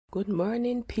Good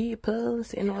morning,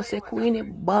 peoples. You know, say Queenie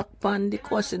back on the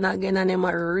question again, and them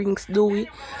rings Dewey.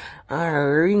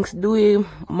 Rings Dewey,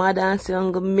 mother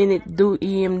and minute do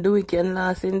him do can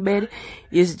last in bed.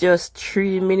 It's just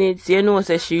 3 minutes. You know,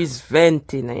 say she's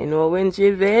venting. You know, when she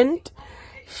vent,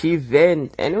 she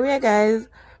vent. Anyway, guys,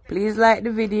 please like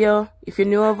the video. If you're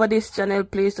new over this channel,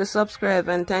 please to subscribe,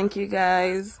 and thank you,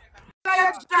 guys.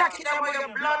 Jacket about your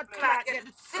blood clot.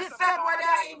 Sister, what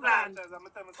they England?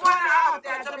 4.5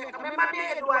 there, Jamaica. Remember me,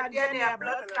 you do a DNA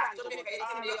blood clot. Jamaica,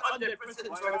 it's in the 100%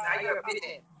 chance I hear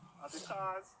it.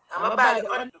 I'm about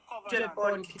 100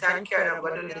 pound kit and carry I'm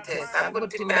going to do the test. I'm going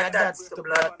to take my dad's to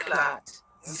blood clot.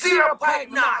 0.0.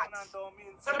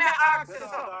 So me ask you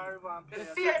something. The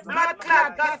fake blood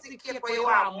clot plastic cake where you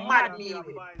are mad me with.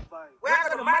 We're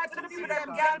going to mad to the people that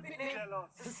are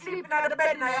sleeping on the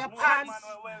bed in your pants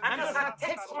and just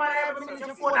text someone every minute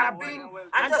your phone I bring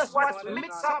and just watch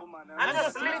mix up and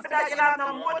just live that you have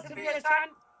no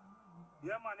motivation.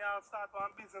 Yeah, man, you have start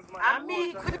one business, man. And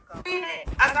me, Queenie,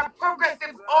 as a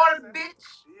progressive old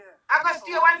bitch, I go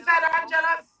stay one side of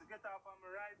Angeles. Get off on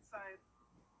my right side.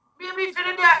 Maybe if you're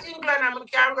in England, I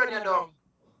can't run you down.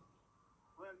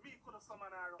 Well, me could have summoned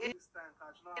her up this time,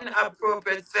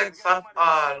 inappropriate sex of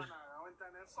all.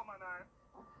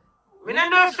 Me don't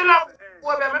know if she love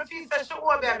Obi, me feel that she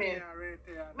Obi me.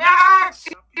 Me ask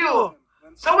you.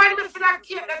 So when me feel like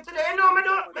cake them today, you know me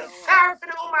don't be sorry for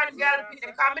the woman girl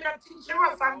because me don't think she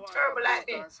rough and terrible like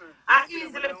me and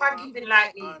easily forgiving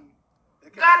like me.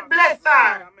 God bless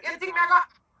her. You think me got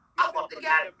about the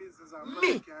girl?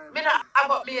 Me not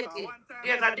about me.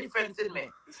 There's a difference in me.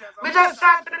 Me just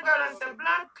talk to the girl and say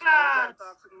blood clot.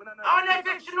 I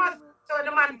wonder if she knows so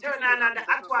the man turn on and the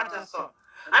hot water so.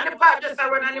 And the pipe just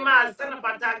run animals, stand up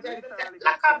and talk to him.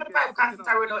 Lock up the pipe because it's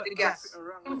run out the gas.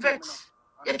 In fact,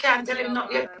 you can't tell him no,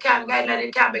 you can't guide him,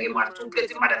 you can't beg him watch 2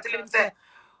 plates. His mother tell him, say,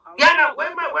 you know,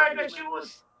 where my word the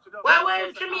shoes?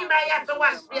 What you mean by you have to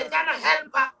wash plates? You're not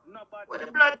helper. What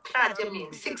the blood clot you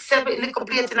mean? 6, 7 little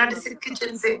plates in the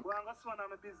kitchen sink.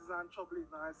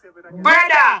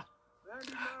 Brother!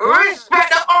 Respect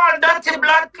the all dirty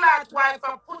blood clot wife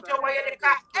and put your way in the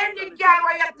car. Any girl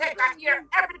where you take a ear,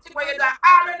 everything where you do,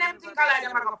 all of them things like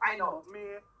them are going to find out.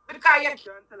 Because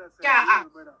you can't act.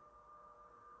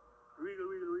 Real.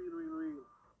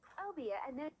 Albia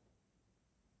and then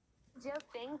joke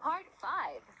thing part 5.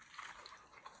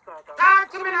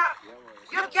 Talk to me now.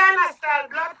 You cannot style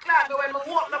blood clot when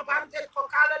we walk up and take for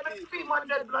calling me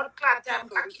 300 blood clot time.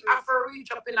 Kaki after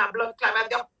reach up in a blood clot.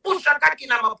 And you push a kaki in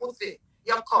my pussy.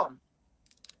 You come.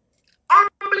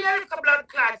 Humbly a little blood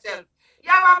clot self.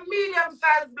 You have a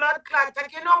medium-sized blood clot.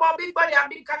 Kaki, you know about big body and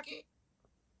big kaki.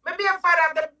 Maybe a father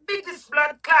of the biggest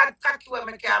blood clot kaki when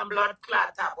I can blood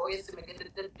clot up. Oh, you see me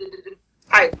the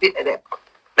 5 bit of them.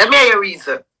 Let me hear your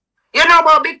reason. You know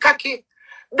about big kaki?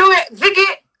 Do it,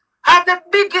 Ziggy. Have the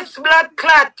biggest blood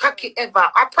clot kaki ever.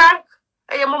 A prank?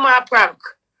 Hey, your mama a prank.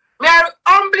 Me are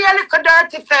humbly a little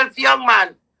dirty self, young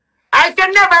man. And if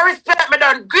you never respect me,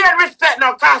 don't great respect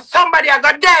now, cause somebody I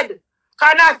got dead.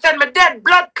 Cause now send me dead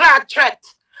blood clot threat.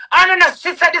 I don't know,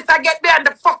 sister, this I get behind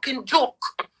the fucking joke.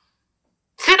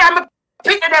 See them a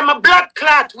pick them a blood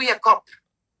clot wake up.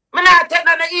 Me not take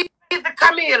none of easy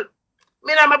Camille.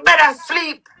 Me not my bed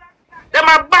asleep. Them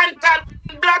a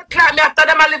bantan blood clot. Me after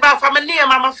them a live off of my name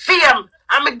and my fame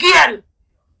and my gain.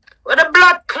 What the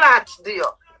blood clots do you?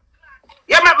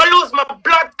 You make me lose my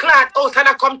blood clot house and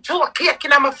I come to a cake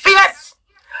in my face.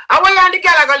 And where you and the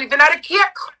girl I go live in the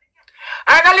cake?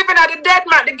 I go live in the dead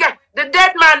man. The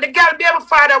dead man, the girl baby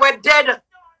father were dead.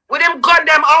 With them gun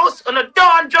them house and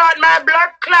don't draw my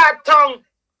blood clot tongue.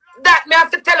 That me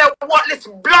have to tell you what this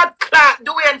blood clot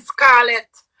do in Scarlet.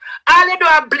 All you do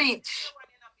is bleach.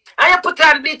 And you put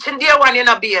on bleach in day 1 in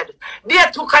a beard. Day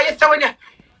 2, because you say when you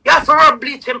have to rub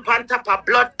bleaching on top of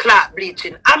blood clot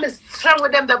bleaching. I'm strong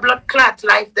with them the blood clot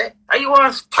life there. And you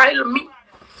want to spoil me?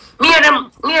 Me and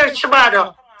them, me and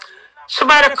Shabada.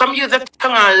 Shabada come use the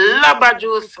tongue and lava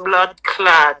juice blood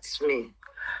clots me.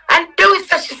 And do it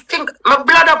so she stink. My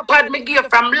blood up pad me give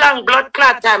from long blood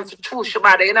clot time to true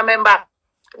Shabada. You remember?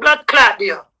 Blood clot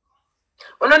there.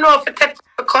 I don't know if it takes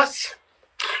because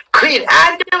Queen,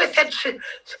 I do it said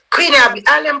Queen,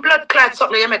 all them blood clots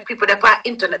something you make people that on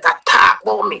internet talk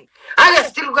about me. And you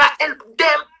still got help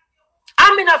them.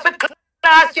 I'm in a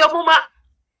class, your mama.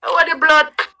 What the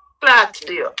blood clots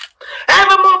do you?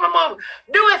 Every move.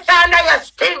 Do it so under your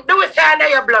stink. Do it so under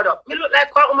your blood up. Me look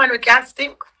like one woman who can't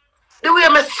stink. The way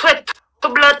I sweat to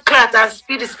blood clot and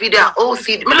speedy and OC.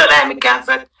 Me look like me can't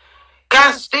sweat.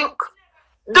 Can't stink.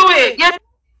 Do it.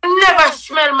 You never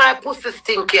smell my pussy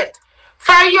stink yet.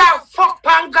 For your fuck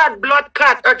pan God blood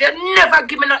clot or you never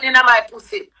give me nothing in my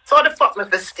pussy. So the fuck me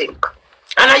for stink.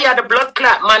 And I had the blood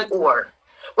clot man or.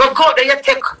 We go there, you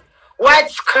take white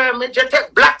skirmish, you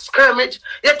take black skirmish,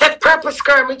 you take purple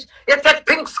skirmish, you take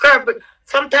pink skirmish.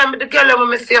 Sometimes the girl when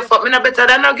me say fuck, me not better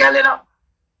than no girl, you know.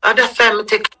 And that's why I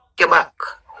take you back.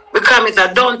 Because it's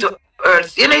a down to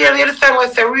earth. You know, you hear the song when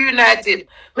I say reunited.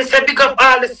 Me say big up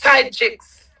all the side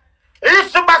chicks.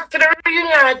 Listen back to the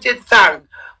reunited song.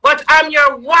 But I'm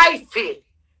your wifey.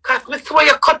 Because me swear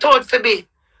you cut out for me.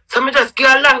 So me just give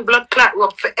a long blood clot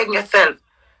rope for egg yourself.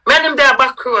 Me and him there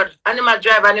back road. And him a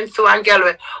drive and him see one girl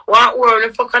with one oar. And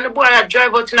him fuck on the boy I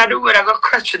drive out in the road. I go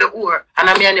crash the oar. And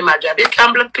I and him a drive. You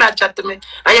can't blood clot chat to me.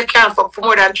 And you can't fuck for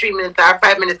more than 3 minutes or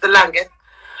 5 minutes the longest.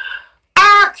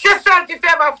 Ask yourself if you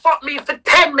ever fuck me for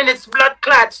 10 minutes blood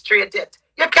clot straight yet.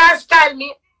 You can't style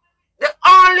me. The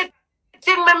only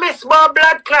thing me miss about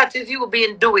blood clot is you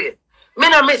being doing. Me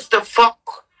no miss the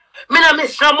fuck. Me no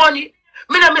miss no money.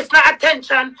 Me no miss no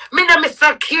attention. Me no miss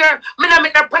no care. Me no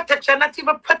miss no protection. Not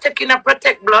even protecting a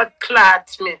protect blood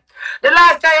clot me. The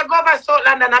last time you go over South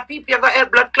London and people you go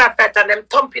help blood clot fight and them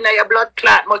thumping at your blood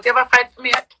clot. Must you ever fight for me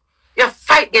yet? You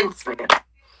fight against me.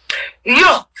 You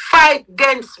fight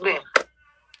against me.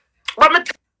 But me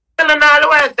telling all the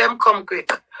while them come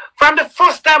quick. From the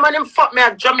first time when him fuck me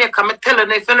at Jamaica, me telling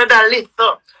you if you know that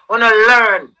listen, wanna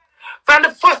learn. From the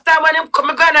first time when him come,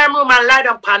 me go in the room and lie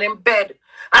down on him bed.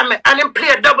 And him play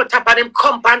a double tap and him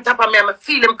come on top of me and I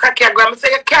feel him crack your gram. I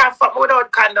say you can't fuck me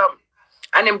without condom.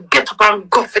 And him get up and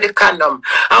go for the condom.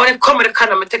 And when him come with the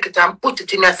condom, I take it and put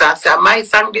it in your side. I say, my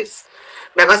son this.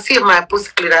 I go save my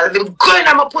pussy clean. As him going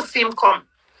on my pussy him come.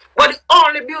 But the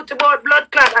only beauty about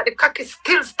blood clot that the cocky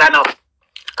still stand up.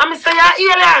 And I say,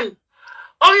 you're alien.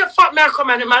 Oh, you fuck me, I come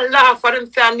and I laugh for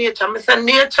them say nature. I say,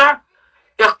 nature,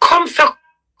 you come so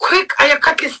quick and your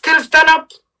cocky still stand up.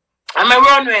 And I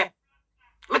run away.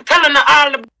 I'm telling you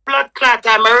all the blood clot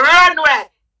time. I run away.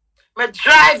 I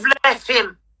drive left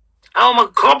him. And I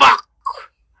go back.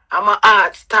 And my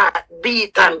heart start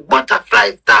beat and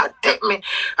butterflies start take me. And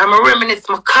I reminisce,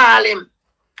 I call him.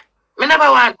 I never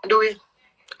want to do it.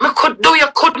 I could do, you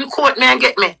couldn't quote me and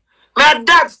get me. My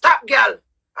dad stop girl.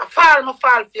 I fall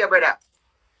for your brother.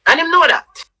 And him know that.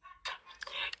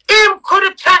 Him could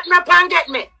have chat me up and get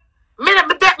me. Me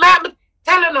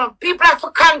telling him, people have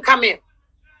to conquer me.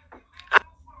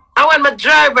 And when my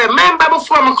driver, remember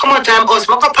before I come out of house, I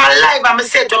go up on live and I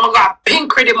said to him, I got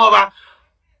pink with him over.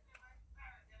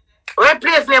 Where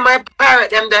place name I pirate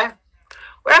them there?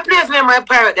 Where place name I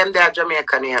pirate them there,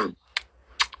 Jamaica name?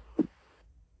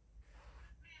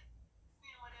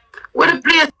 What the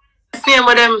place name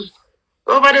with them?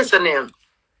 Over this name?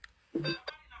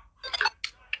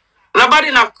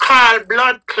 Nobody not call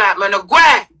blood clot, man. No go.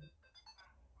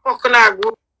 What can I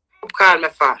group call me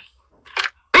for?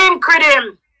 Pink with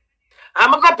him.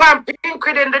 I'm going to go up pink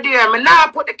with him today. I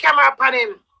now put the camera upon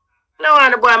him. No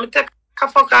one, boy. I take a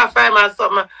fuck off him or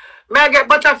something. I get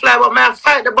butterfly, but I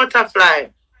fight the butterfly.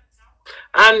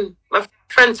 And my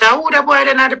friend said, who the boy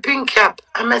then had the pink cap?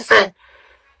 And I say,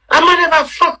 I'm never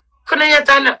fuck yet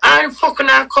and I'm fucking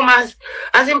and come as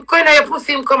him going to your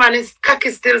pussy him come and his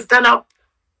cocky still stand up.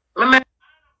 Remember?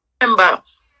 I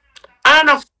don't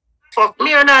know fuck.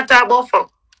 Me or not talk about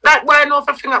fuck. That boy know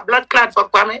for finger blood clot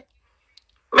fuck for me.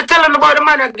 I tell him about the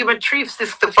man who give a 3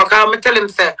 sister fuck. I tell him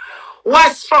say,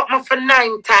 what's fuck me for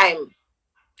 9 times?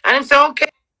 And him say, okay,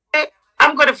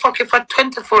 I'm gonna fuck you for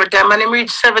 24 times and him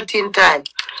reach 17 times.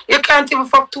 You can't even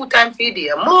fuck 2 times for a day.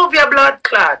 Move your blood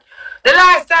clot. The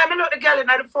last time I look the girl in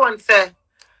the phone say,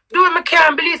 do I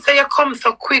can't believe so you come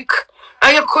so quick.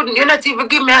 And you couldn't, you not even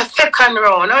give me a second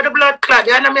round. Now the blood clot,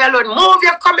 you know me alone. Move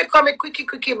your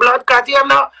quickie, blood clot. You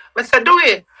know, I said, do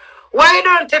it. Why you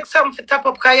don't take something for top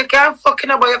up? Because you can't fucking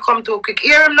about you come too quick.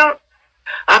 Hear him now?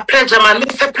 A pleasure, man. Me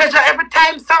say pleasure every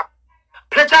time, sir.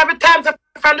 Pleasure every time, sir.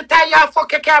 From the time you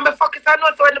fuck, you can't be fucking. So I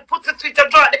know, so when you put the sweet, you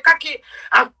draw the cocky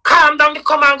and calm down, you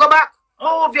come and go back.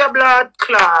 Move your blood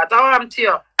clot. I want to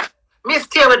you. Me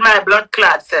stay with my blood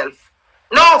clot self.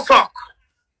 No fuck.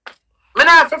 Me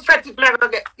not for fret if me ever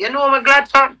get. You know what I'm glad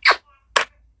for?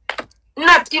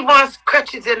 Not even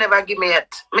scratches you never give me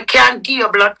yet. Me can't give you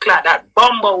blood clot that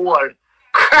bumble wall.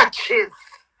 Scratches.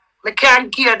 Me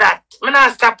can't give you that. Me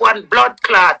not stop one blood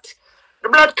clot. The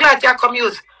blood clot you come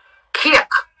use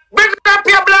cake. Bring up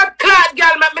your blood clot,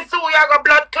 girl. Let me see who you got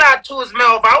blood clot choose me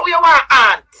over. Who you want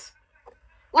aunt?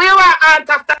 Who you want aunt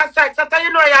after sex? After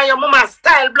you know you and your mama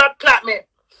style blood clot me.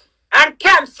 And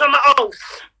cancel my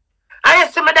house. And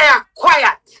you see me there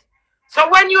quiet. So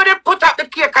when you did put up the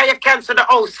cake and you cancel the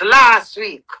house last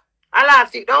week. And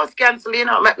last week the house cancel, you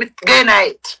know, make me gain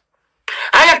it.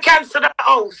 And you cancel the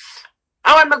house.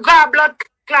 And when I go blood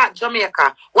clot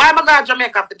Jamaica. Why am I going to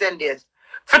Jamaica for 10 days?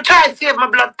 For try to save my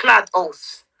blood clot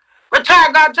house. I try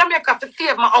to go to Jamaica to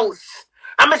save my house.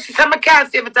 And my sister, I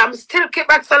can't save it. I'm still keep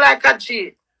back so like a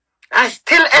G. I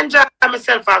still enjoy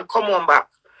myself and come home back.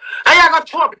 I got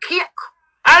to up cake.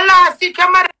 And last week,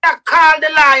 your mother called the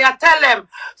liar, tell them.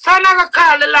 So I'm going to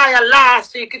call the liar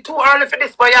last week. It's too early for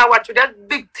this boy. I watch with that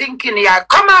big thinking here.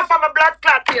 Come off of my blood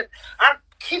clot here and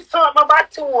kiss out my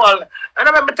body wall. And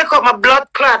I'm going to take out my blood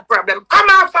clot problem. Come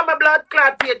off of my blood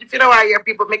clot page if you don't want to hear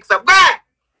people mix up. Go ahead.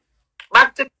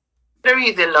 Back to the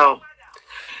reason now.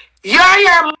 You're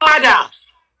your mother.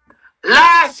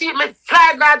 Last week, me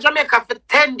fly go to Jamaica for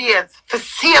 10 days to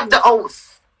save the house.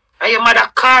 And your mother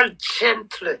called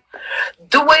gently.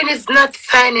 Dwayne is not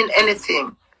signing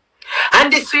anything.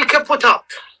 And this week you put up.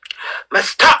 I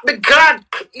stop the girl.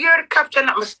 You're the captain.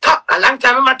 I stop. A long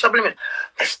time in my trouble.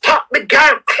 I stop the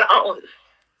girl clown.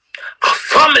 A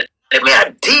family me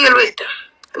I deal with.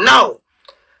 Now,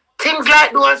 things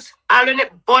like those, all in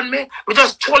it burn me. Me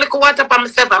just throw a little water on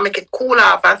myself and make it cool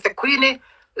off and say, Queenie,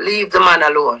 leave the man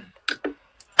alone.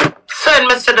 Send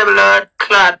me to the blood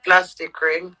clot plastic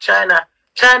ring. China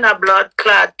blood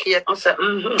clot cake. I said,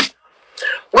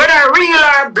 Whether real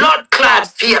or blood clot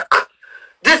fake,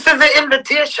 this is the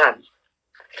invitation.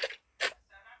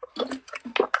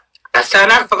 That's why I'm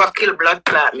not going to kill blood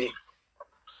clot me.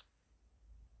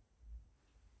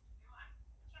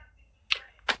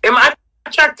 I'm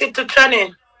attracted to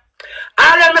Channy.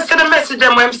 I'll let me send the message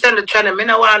them when I'm sending the Channy. I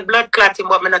don't want blood clotting,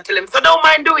 but I not tell him. So don't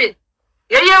mind do it.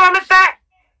 You hear what I say?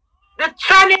 The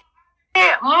Channy. More.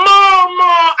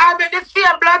 I bet the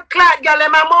same blood clot girl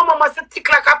and my mama must tick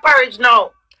like a porridge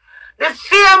now. The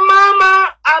same mama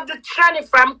of the Channy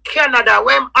from Canada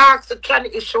when I asked the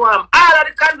Channy issue all of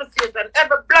the conversation,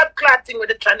 every blood clotting with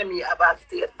the Channy me have a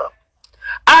state up.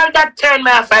 All that turned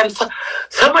me off. I'm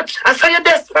so much. I saw you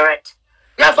desperate.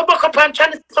 You have to book up on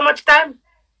Channy so much time.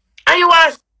 And you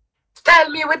want to style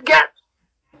me with girl.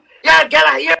 You have girl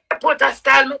at airport that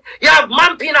style me. You have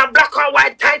man in a black and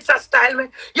white tights that style me.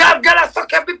 You have girl that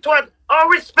suck a big toward how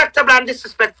respectable and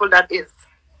disrespectful that is.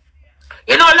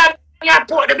 You know, like you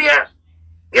put the beer,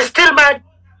 you still bad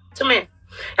to me.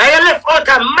 And you left out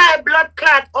of my blood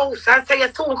clot house and say you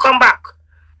soon come back.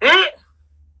 Eh?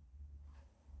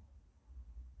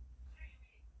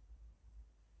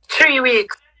 3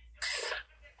 weeks.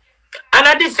 And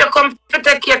at this you come to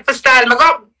take care for style. I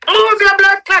go, move your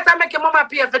blood clot and make your mama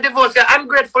pay for divorce. You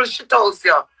ungrateful shit house,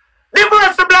 you.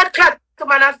 Divorce the blood clot.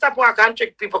 Come on and stop walking and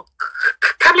trick people.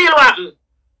 Camille Watton.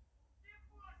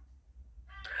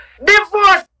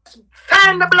 Divorce.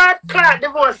 Sign the blood clot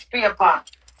divorce paper.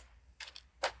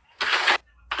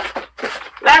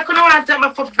 Like you know one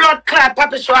time for blood clot,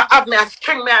 Papi show have me, I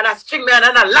string me and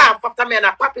I laugh after me and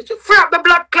I Papi show. Free up the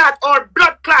blood clot or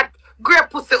blood clot great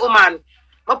pussy woman.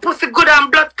 My pussy good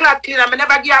and blood clot clean. I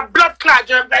never give a blood clot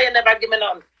germ that you never give me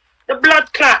none. The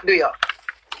blood clot do you?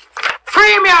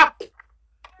 Free me up.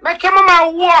 Make your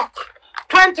mama walk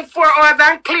 24 hours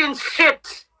and clean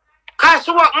shit. Cause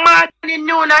she work morning,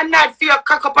 noon and night for your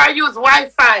cock up and use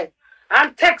Wi-Fi.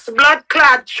 And text blood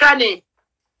clot Shani.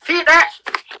 See that?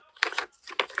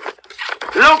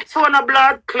 Look for the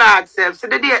blood clot self. See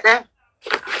the date there?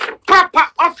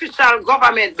 Proper official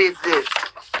government business.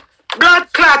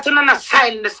 Blood clot, you don't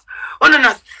sign this. You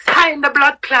don't sign the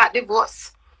blood clot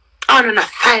divorce. You don't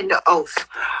sign the house.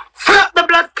 Fuck the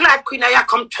blood clot queen and you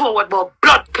come forward about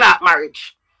blood clot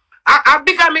marriage. How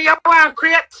big of me you want to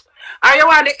create? Or you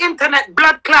want the internet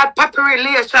blood clot puppy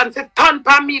relation to turn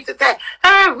for me to say,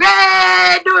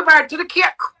 hey, do it back to the cake.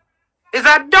 Is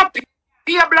a dumpy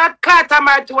your blood clot I'm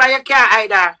married to why you can't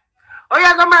hide her. Or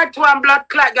you go married to one blood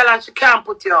clot girl and she can't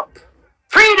put you up.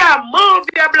 Freedom, move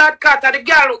your blood clot. And the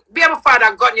girl, baby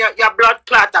father gun your blood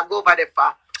clot and go over there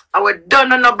for. I was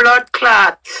done on a blood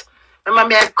clot. Remember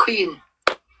me a queen.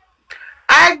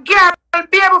 I girl,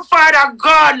 baby father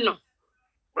gun.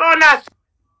 Run us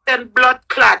send blood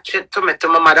clot shit to my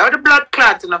mother. How the blood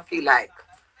clot you not feel like?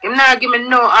 Him not give me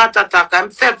no heart attack.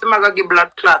 Himself him gonna give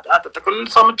blood clot heart attack.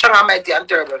 So much mighty and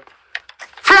terrible.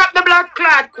 Free up the blood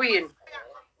clot queen.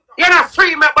 You're not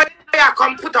free me, but you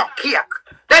come put up cake.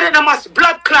 Then you must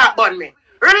blood clot on me.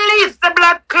 Release the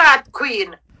blood clot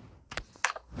queen.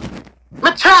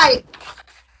 Me try.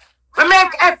 Me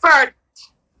make effort.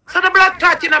 So the blood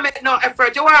clot you don't make no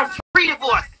effort. You want free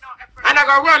divorce. And I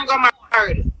go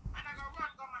married.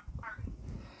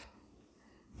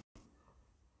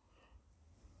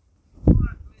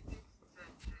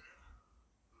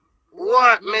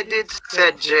 What me did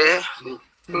say, Jay?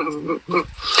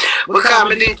 Because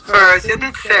me did first. You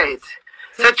did say it.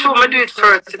 So true, me do it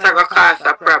first, it's going to cause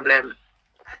a problem.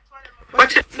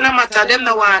 But it no matter, them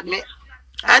no want me.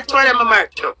 I told them I'm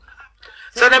married to.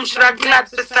 So them should have glad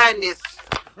to sign this.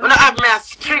 When I have me a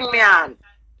string me on.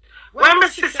 When my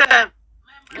sister,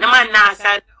 the man now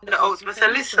sign the house, I say,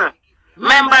 listen,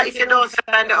 remember if you don't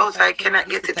sign the house, I cannot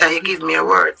get it and you give me your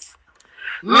words.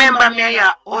 Remember me and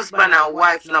your husband and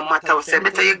wife, no matter what, say,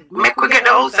 better you make we get the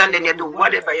house and then you do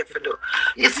whatever you have to do.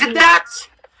 You see that?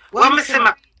 When I say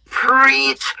my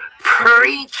preach,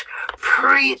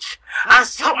 and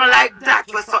something like that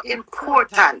was so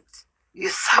important, you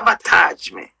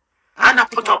sabotage me. And I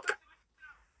put up.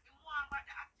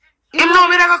 You know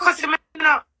me never cuss him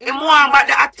now. Him want about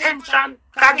the attention.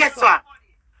 Cause guess what?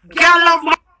 Girl love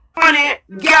money,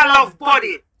 girl love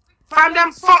body. From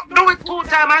them fuck do it 2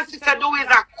 times and sister do it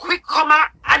a quick comer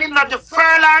and him not the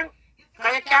furlong.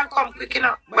 Cause you can't come quick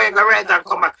enough, but you go rise and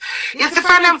come back. You see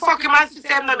from them fuck him and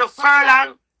sister him not the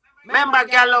furlong. Remember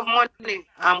girl love money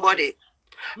and body.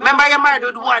 Remember you married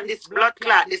with one this blood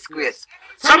clot disgrace.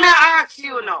 So me I ask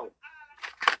you now.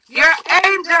 Your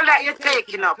angel that you're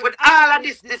taking up with all of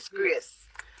this disgrace.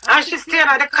 And she's staying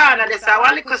at the corner, there's a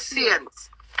one little saint.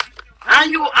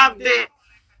 And you have the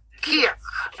cake.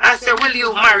 I say, will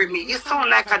you marry me? You sound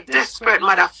like a desperate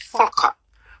motherfucker.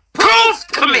 Prove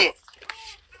to me.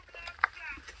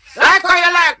 Like how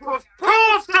you like proof.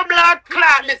 Prove to blood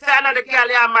clot. Me say another girl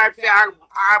you married for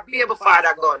our baby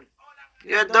father gone.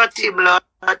 You dirty blood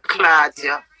clot,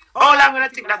 yeah. How long will you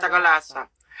think that's going to last, sir?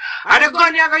 Are the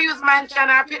gun you're going to use my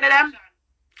channel to them?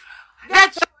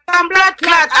 Get some blood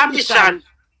clot ambition.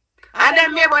 And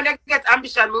then maybe when they get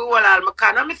ambition, we will all my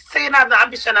can. I'm saying I have the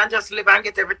ambition and just live and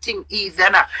get everything easy.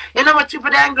 You know what people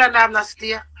in England have no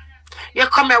steer? You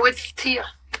come here with steer.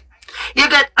 You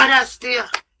get other steer.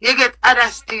 You get other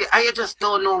steer and you just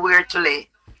don't know where to lay.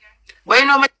 But you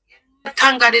know, me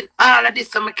thank God in all of this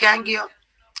so I can give you.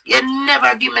 You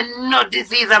never give me no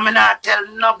disease and me not tell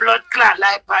no blood clot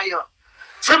like for you.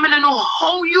 So I don't know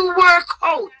how you work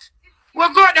out.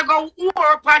 We're going to go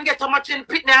work and get how much in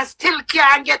fitness and still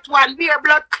can't get one beer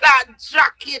blood clot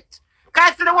jacket.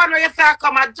 Because the one where you say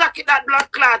come and jacket that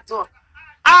blood clot too.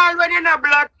 Already in a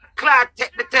blood clot,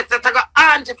 take the test that I got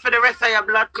anti for the rest of your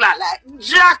blood clot. Like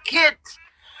jacket.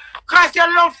 Because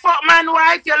you love fuck man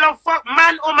wife, you love fuck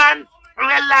man woman,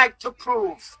 and you like to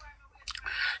prove.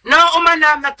 No woman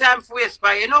have no time for waste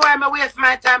for you. You know why I waste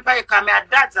my time for you? Because I'm a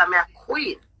dad and I'm a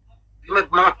queen.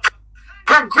 I'm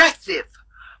progressive,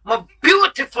 I'm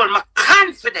beautiful, I'm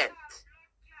confident.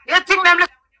 You think them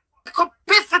like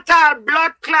piss it all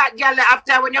blood clot girl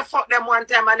after when you fuck them one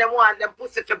time and they want them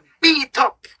pussy to beat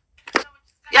up.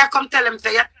 You come tell them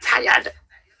say you're tired.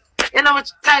 You know how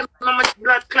much time, how much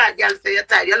blood clot girl say you're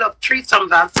tired. You love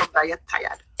threesomes and stuff that you're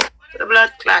tired. The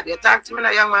blood clot, you talk to me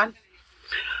now, young man.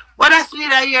 But that's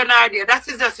neither here nor there. That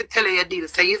is just to tell you your deal.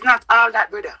 Say he's not all that,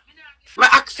 brother.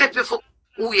 I accept you for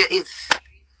who you is.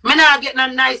 Me not get no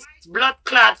nice blood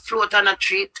clot float on a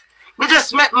treat. Me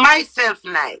just make myself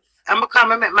nice. And because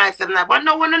I make myself nice. But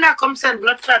no one not come send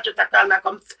blood clot to call me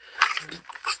come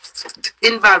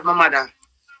involve my mother.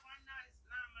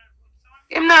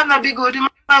 Him not no big good. Him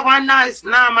have one nice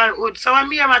normal hood. So when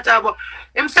me a matter about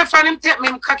him say for him take me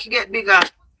him cocky get bigger.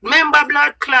 Remember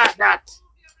blood clot that.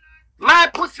 My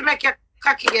pussy make your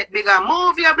cocky get bigger.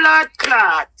 Move your blood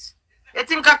clot. You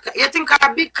think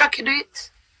a big cocky do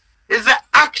it? It's the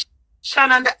action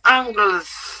and the angles.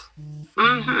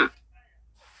 And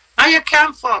you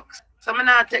can't fuck. So I'm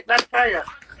not take that fire.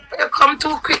 You come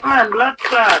too quick, man. Blood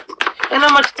clot. You know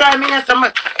how much time in here. So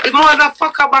much. If more the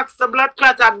fucker box the blood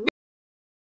clot are big.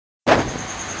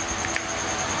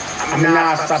 I'm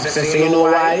not stop saying, you know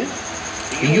why?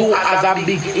 You as a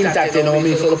big entertainer,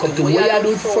 me so look up to where you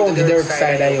do from the dark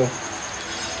side of you.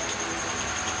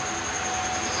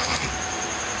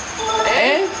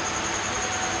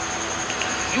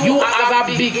 You as a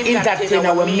big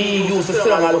entertainer when me used to sit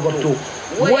down and look up to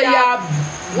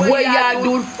where you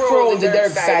do from the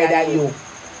dark side of you.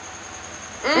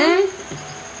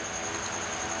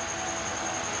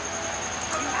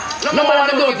 No man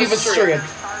don't give it straight.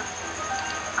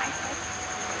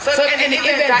 So in the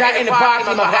event in the party,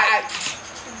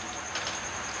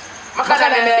 I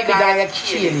can't make a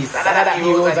chilies. And that me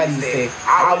already say,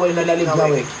 I will not live no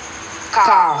way.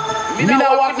 Car, me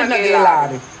not walk in the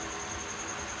lad.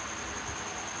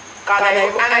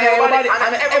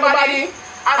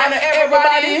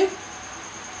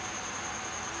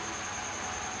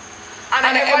 And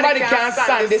everybody can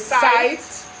stand the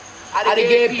sight and the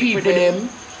gay people them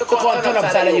to come turn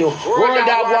upside of you. Roll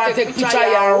that one, take picture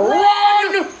and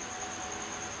run!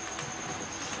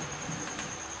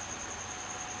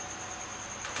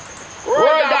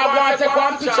 Roll that one, take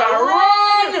one picture and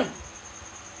run!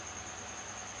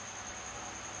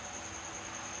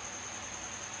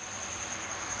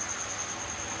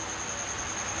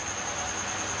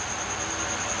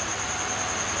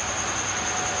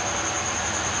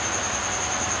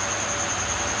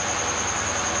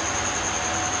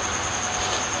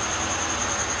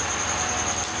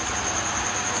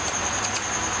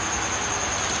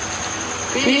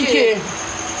 Pinky.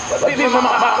 Baby, mama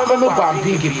on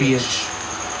Pinky page.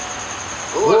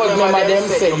 Rose mama them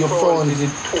say your phone is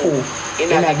two in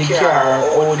the car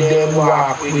or them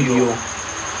walk with you.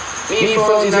 Me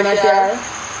phones in a car?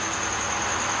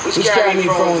 Which car me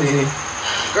phones in?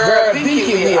 Girl,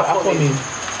 Pinky here, I come in.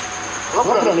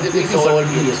 What on the this all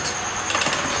late?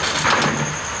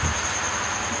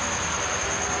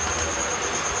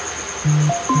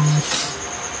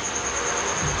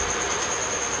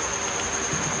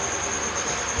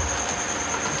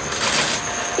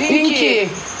 Pinky!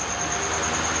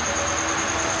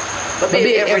 My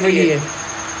bed every day.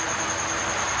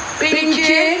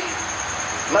 Pinky!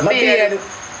 My bed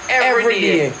every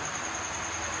day.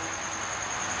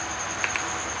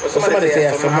 Somebody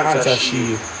say some answer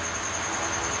she.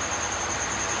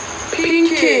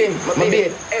 Pinky! My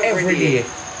bed every day.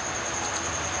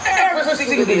 Every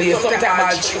single day.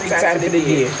 Sometimes 3 times a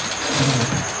day.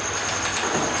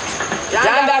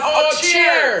 And that's all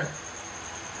cheer.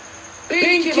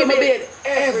 Pinky, my bed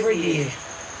every day.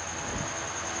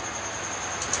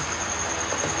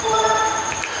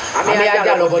 I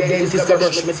got over dentist to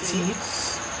brush my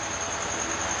teeth.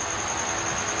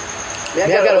 I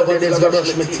got over dentist to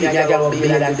brush my teeth. I got over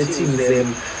blade and the things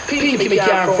them. Pinky, me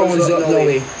can't phones up no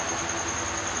way.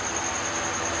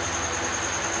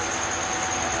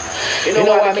 You know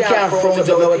why I can't phones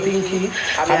up no way, Pinky?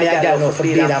 I got enough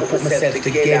blade and put myself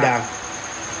together.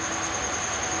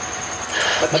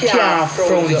 I can't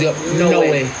phones up no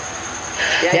way.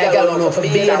 I got enough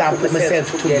blade and put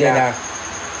myself together.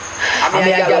 I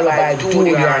got by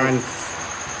durians.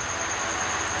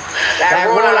 Like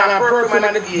run along and perfume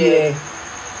and yeah.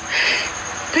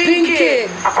 Pinky,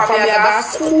 after I go to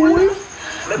school,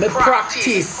 I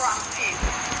practice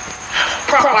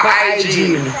proper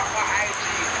hygiene.